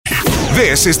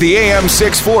This is the AM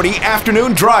 640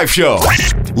 Afternoon Drive Show.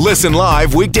 Listen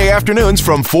live weekday afternoons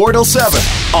from 4 till 7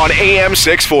 on AM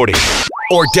 640.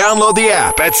 Or download the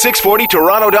app at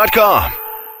 640toronto.com.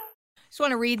 Just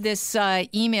want to read this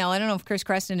email. I don't know if Chris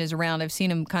Creston is around. I've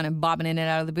seen him kind of bobbing in and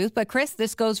out of the booth. But Chris,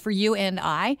 this goes for you and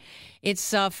I.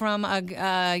 It's from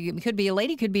could be a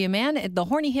lady, could be a man. The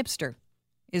Horny Hipster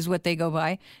is what they go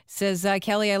by. Says,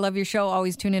 Kelly, I love your show.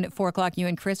 Always tune in at 4 o'clock. You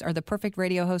and Chris are the perfect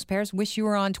radio host pairs. Wish you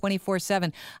were on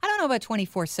 24/7. I don't know about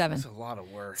 24/7. It's a lot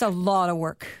of work. It's a lot of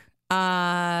work.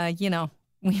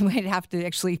 We might have to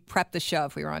actually prep the show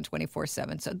if we were on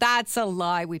 24/7. So that's a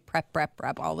lie. We prep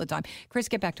all the time. Chris,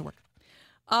 get back to work.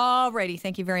 Alrighty,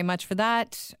 thank you very much for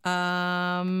that.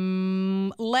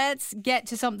 Let's get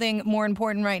to something more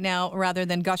important right now rather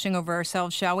than gushing over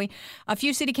ourselves, shall we? A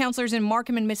few city councillors in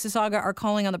Markham and Mississauga are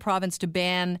calling on the province to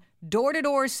ban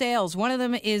door-to-door sales. One of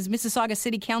them is Mississauga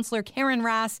City Councillor Karen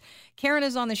Rass. Karen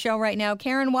is on the show right now.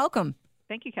 Karen, welcome.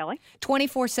 Thank you, Kelly.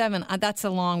 24/7. That's a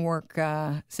long work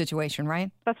situation,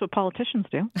 right? That's what politicians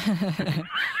do.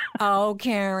 Oh,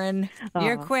 Karen,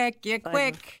 you're quick. You're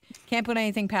quick. Can't put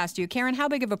anything past you. Karen, how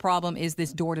big of a problem is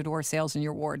this door-to-door sales in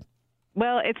your ward?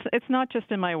 Well, it's not just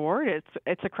in my ward.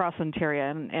 It's across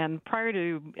Ontario. And prior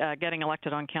to getting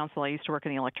elected on council, I used to work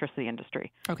in the electricity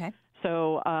industry. Okay.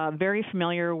 So very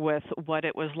familiar with what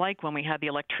it was like when we had the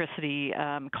electricity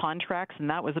contracts, and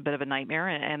that was a bit of a nightmare.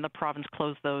 And the province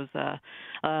closed those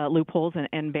loopholes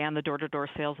and banned the door-to-door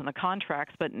sales in the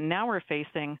contracts. But now we're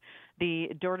facing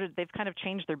they've kind of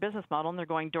changed their business model, and they're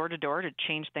going door-to-door to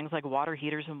change things like water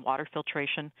heaters and water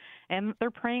filtration. And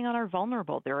they're preying on our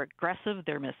vulnerable. They're aggressive.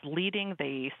 They're misleading.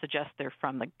 They suggest they're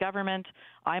from the government.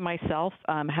 I myself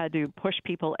had to push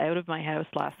people out of my house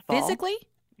last fall. Physically?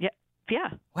 Yeah.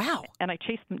 Wow. And I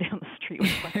chased them down the street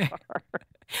with my car.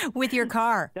 With your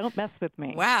car? Don't mess with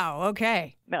me. Wow.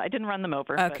 Okay. No, I didn't run them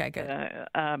over. Okay, but, good.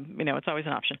 it's always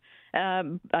an option.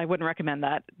 I wouldn't recommend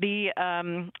that.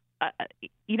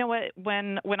 You know what?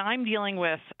 When I'm dealing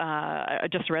with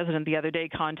just a resident the other day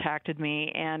contacted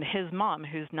me, and his mom,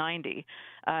 who's 90,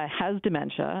 has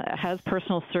dementia, has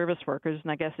personal service workers,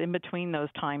 and I guess in between those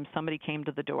times, somebody came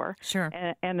to the door, sure,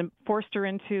 and forced her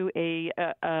into a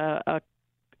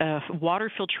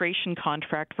water filtration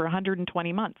contract for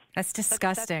 120 months. That's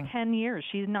disgusting. That's 10 years.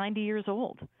 She's 90 years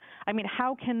old. I mean,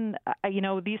 how can,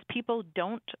 these people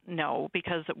don't know,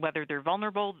 because whether they're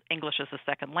vulnerable, English is a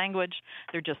second language,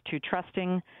 they're just too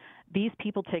trusting. These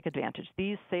people take advantage.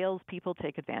 These salespeople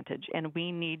take advantage, and we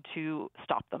need to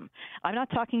stop them. I'm not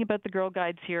talking about the Girl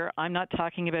Guides here. I'm not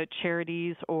talking about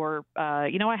charities or, I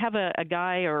have a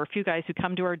guy or a few guys who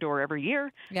come to our door every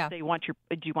year. Yeah. They do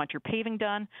you want your paving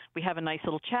done? We have a nice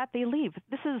little chat. They leave.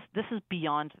 This is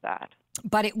beyond that.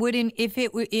 But it wouldn't,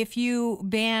 if you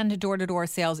banned door-to-door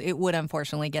sales, it would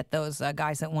unfortunately get those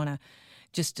guys that want to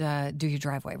just do your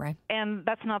driveway, right? And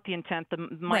that's not the intent.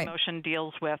 My motion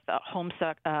deals with home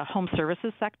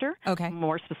services sector. Okay.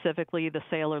 More specifically, the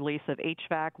sale or lease of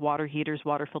HVAC, water heaters,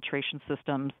 water filtration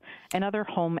systems, and other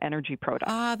home energy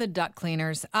products. The duct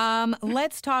cleaners.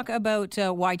 Let's talk about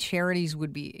why charities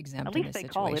would be exempt. At least in this they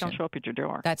situation. call. They don't show up at your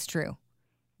door. That's true.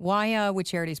 Why would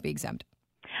charities be exempt?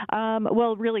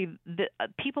 Well, really,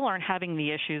 people aren't having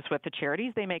the issues with the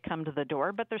charities. They may come to the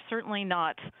door, but they're certainly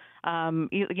not,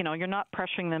 you're not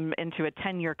pressuring them into a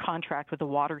 10-year contract with a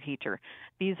water heater.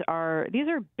 These are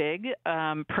big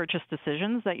purchase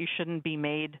decisions that shouldn't be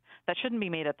made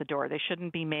at the door. They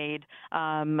shouldn't be made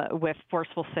with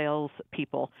forceful sales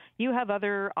people. You have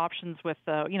other options with,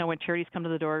 when charities come to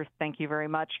the door, thank you very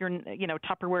much.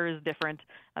 Tupperware is different.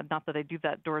 Not that I do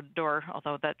that door to door,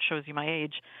 although that shows you my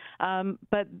age.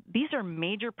 But these are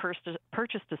major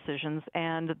purchase decisions,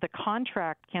 and the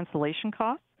contract cancellation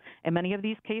costs in many of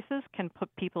these cases can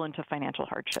put people into financial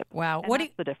hardship. Wow. And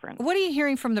that's the difference. What are you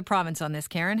hearing from the province on this,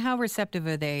 Karen? How receptive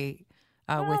are they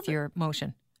with your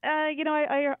motion?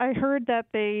 I heard that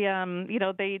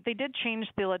they did change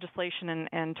the legislation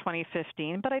in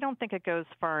 2015, but I don't think it goes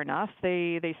far enough.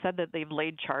 They said that they've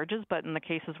laid charges, but in the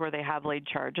cases where they have laid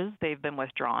charges, they've been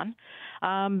withdrawn.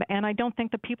 And I don't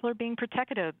think the people are being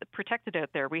protected out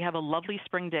there. We have a lovely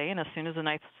spring day, and as soon as the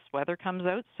nice weather comes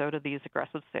out, so do these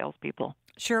aggressive salespeople.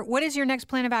 Sure. What is your next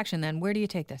plan of action then? Where do you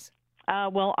take this?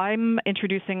 Well, I'm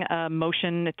introducing a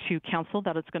motion to council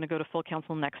that it's going to go to full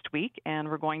council next week, and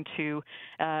we're going to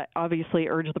obviously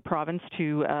urge the province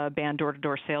to ban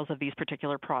door-to-door sales of these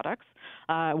particular products.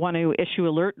 I want to issue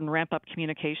alert and ramp up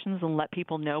communications and let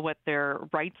people know what their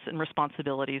rights and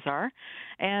responsibilities are,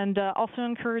 and also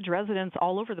encourage residents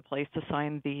all over the place to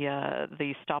sign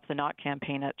the Stop the Knot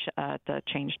campaign at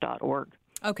change.org.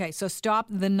 Okay, so Stop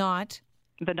the Knot.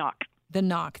 The Knock. The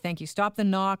Knock. Thank you. Stop the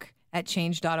Knock at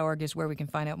change.org is where we can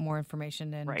find out more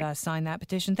information and Right. Sign that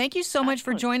petition. Thank you so much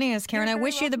for joining us, Karen. I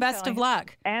wish you the best of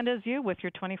luck. And as you with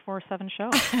your 24/7 show.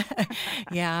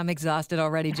 Yeah, I'm exhausted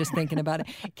already just thinking about it.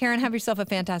 Karen, have yourself a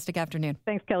fantastic afternoon.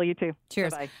 Thanks, Kelly. You too.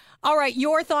 Cheers. Bye-bye. All right,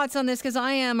 your thoughts on this, because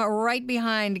I am right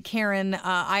behind Karen.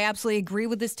 I absolutely agree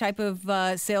with this type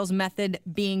of sales method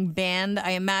being banned.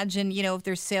 I imagine, if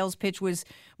their sales pitch was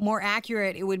more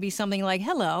accurate, it would be something like,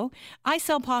 hello, I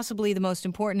sell possibly the most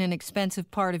important and expensive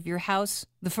part of your house,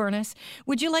 the furnace.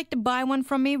 Would you like to buy one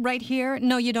from me right here?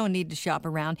 No, you don't need to shop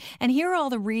around. And here are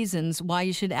all the reasons why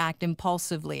you should act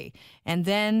impulsively. And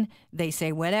then they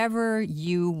say whatever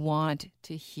you want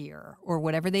to hear or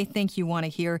whatever they think you want to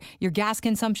hear. Your gas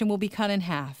consumption will be cut in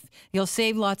half. You'll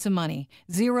save lots of money,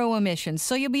 0 emissions.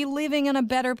 So you'll be living on a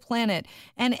better planet,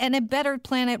 and a better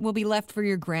planet will be left for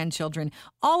your grandchildren.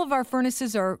 All of our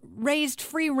furnaces are raised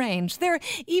free range. They're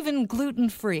even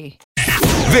gluten-free.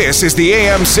 This is the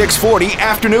AM 640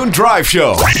 Afternoon Drive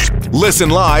Show. Listen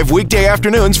live weekday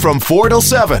afternoons from 4 till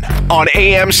 7 on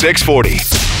AM 640.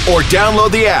 Or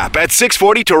download the app at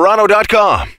 640toronto.com.